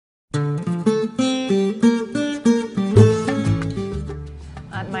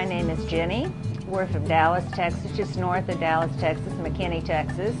Jenny. We're from Dallas, Texas, just north of Dallas, Texas, McKinney,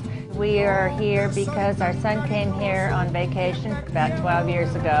 Texas. We are here because our son came here on vacation about 12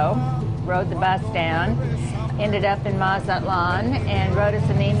 years ago, rode the bus down, ended up in Mazatlán, and wrote us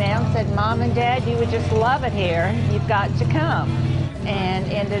an email and said, "Mom and Dad, you would just love it here. You've got to come."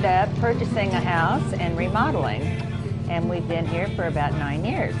 And ended up purchasing a house and remodeling. And we've been here for about 9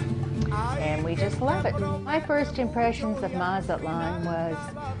 years. And we just love it. My first impressions of Mazatlán was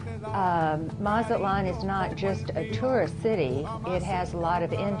Mazatlán is not just a tourist city. It has a lot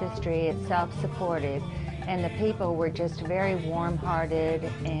of industry. It's self-supported. And the people were just very warm-hearted,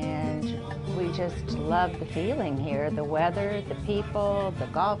 and we just love the feeling here. The weather, the people, the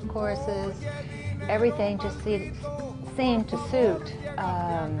golf courses, everything just seemed to suit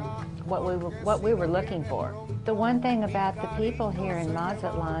what we were looking for. The one thing about the people here in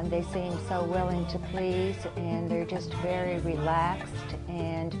Mazatlán, they seem so willing to please, and they're just very relaxed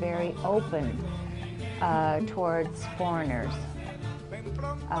and very open towards foreigners.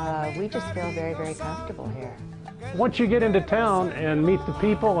 We just feel very, very comfortable here. Once you get into town and meet the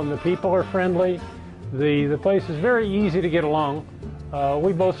people, and the people are friendly, the place is very easy to get along.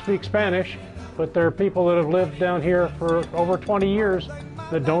 We both speak Spanish, but there are people that have lived down here for over 20 years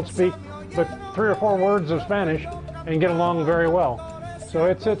that don't speak but 3 or 4 words of Spanish and get along very well. So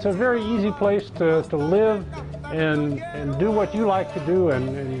it's a very easy place to live and do what you like to do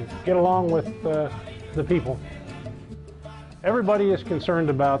and get along with the people. Everybody is concerned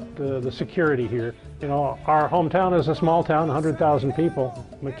about the security here. You know, our hometown is a small town, 100,000 people,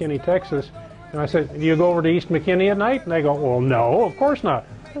 McKinney, Texas. And I said, "Do you go over to East McKinney at night?" And they go, "Well, no, of course not."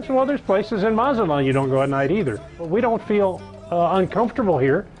 I said, "Well, there's places in Mazatlán you don't go at night either." But we don't feel uncomfortable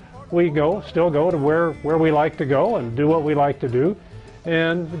here. We still go to where we like to go and do what we like to do,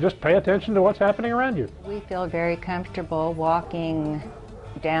 and just pay attention to what's happening around you. We feel very comfortable walking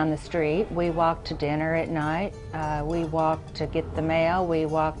down the street. We walk to dinner at night. We walk to get the mail. We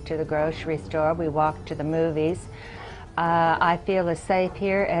walk to the grocery store. We walk to the movies. I feel as safe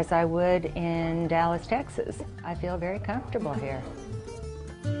here as I would in Dallas, Texas. I feel very comfortable here.